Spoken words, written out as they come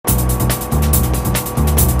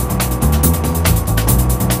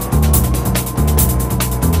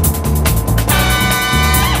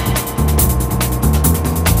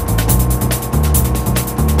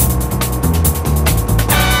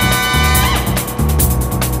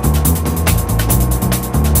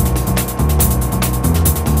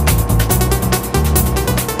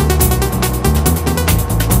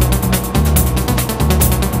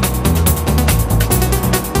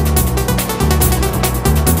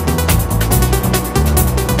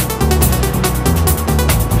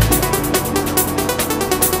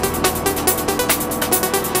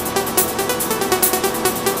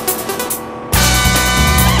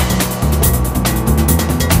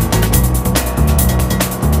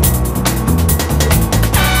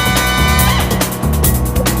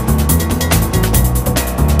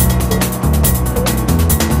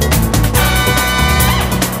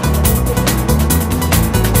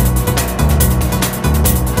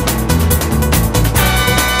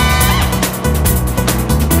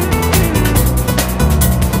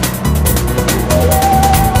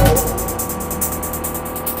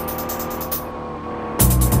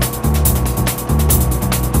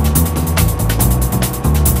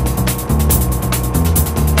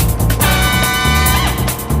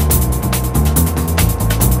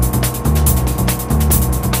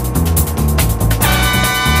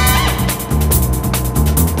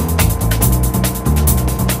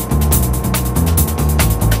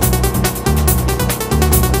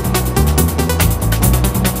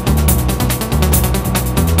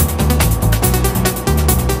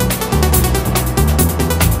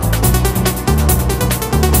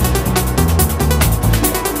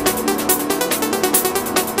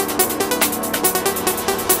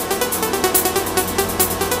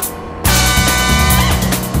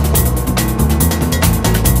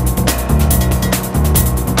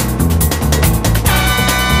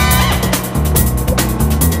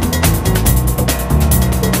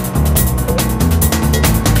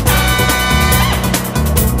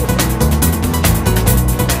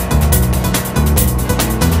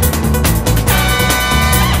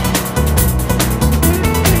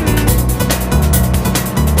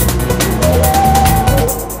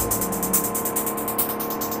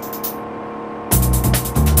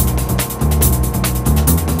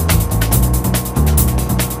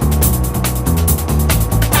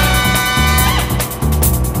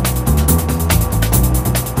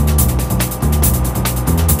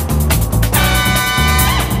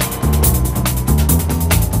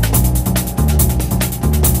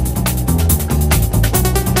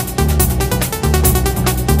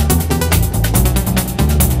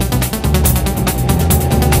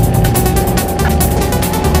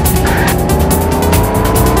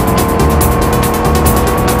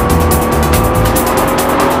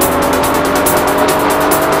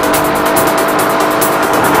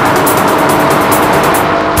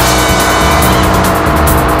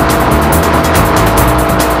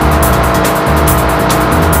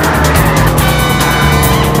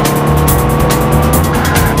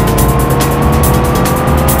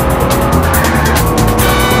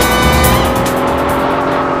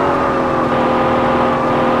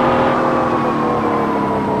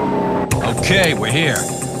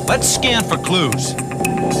Let's scan for clues.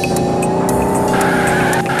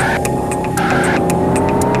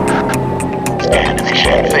 Scan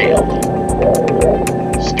initiated failed.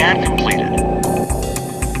 Scan completed.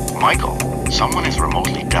 Michael, someone is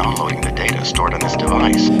remotely downloading the data stored on this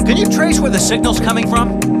device. Can you trace where the signal's coming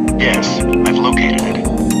from? Yes, I've located it.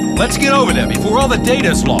 Let's get over there before all the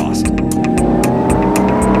data's lost.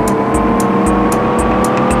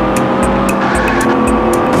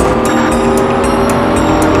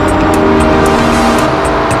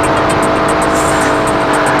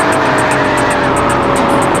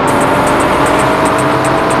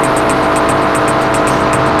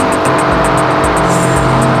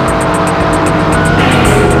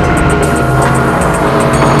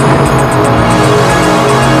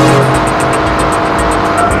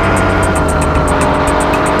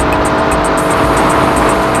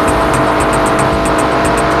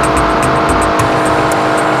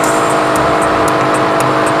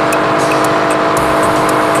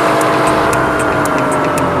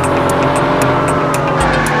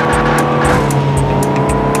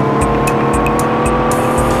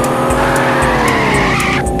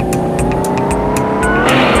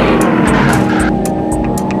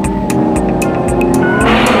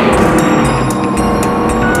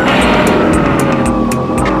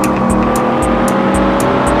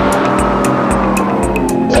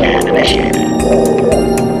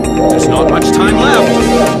 There's not much time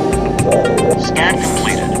left. Scan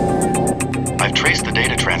completed. I've traced the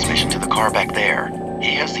data transmission to the car back there.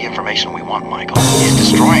 He has the information we want, Michael. He's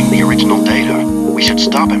destroying the original data. We should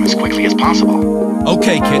stop him as quickly as possible.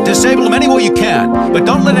 Okay, kid, disable him any way you can, but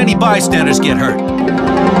don't let any bystanders get hurt.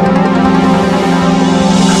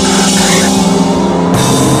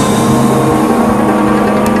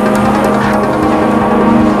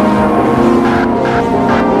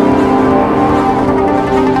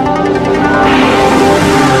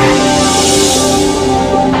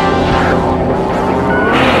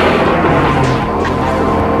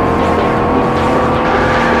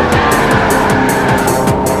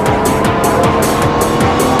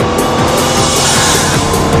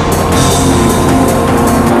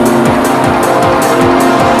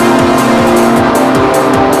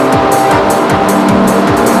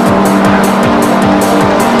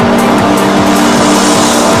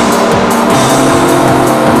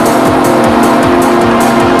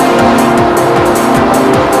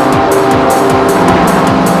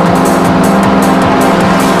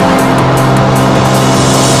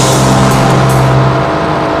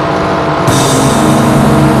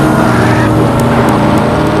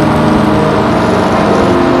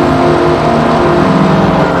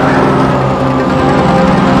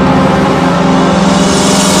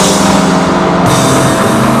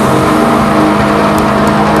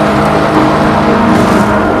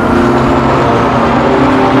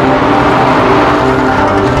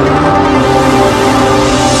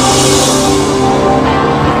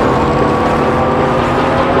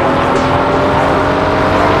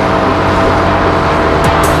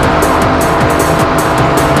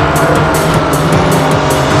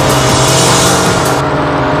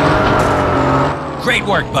 Great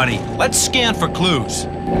work, buddy. Let's scan for clues.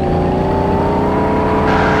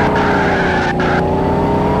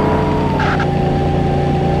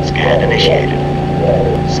 Scan initiated.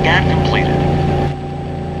 Scan completed.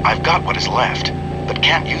 I've got what is left, but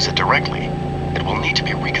can't use it directly. It will need to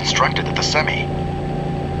be reconstructed at the semi.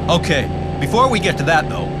 Okay, before we get to that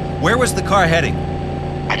though, where was the car heading?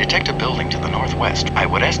 I detect a building to the northwest. I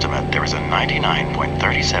would estimate there is a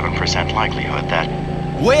 99.37% likelihood that...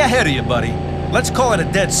 Way ahead of you, buddy. Let's call it a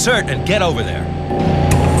dead cert and get over there.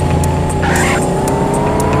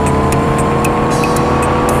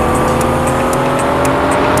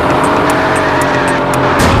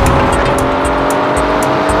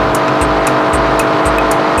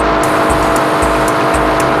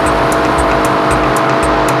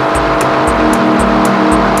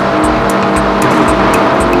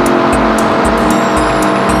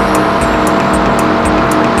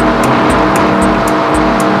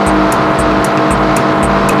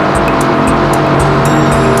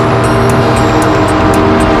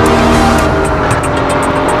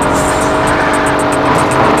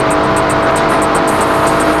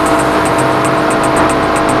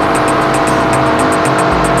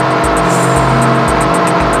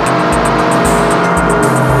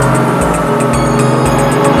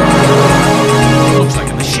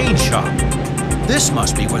 This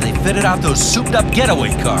must be where they fitted out those souped-up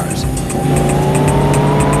getaway cars.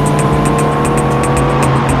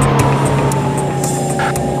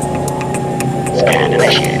 Scan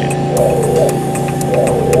initiated.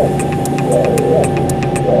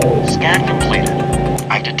 Scan completed.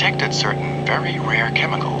 I've detected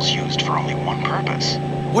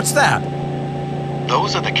What's that?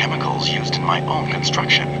 Those are the chemicals used in my own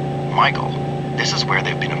construction. Michael, this is where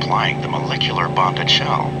they've been applying the molecular bonded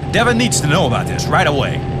shell. Devin needs to know about this right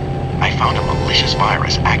away. I found a malicious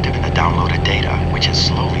virus active in the downloaded data, which is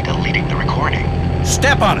slowly deleting the recording.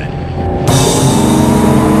 Step on it!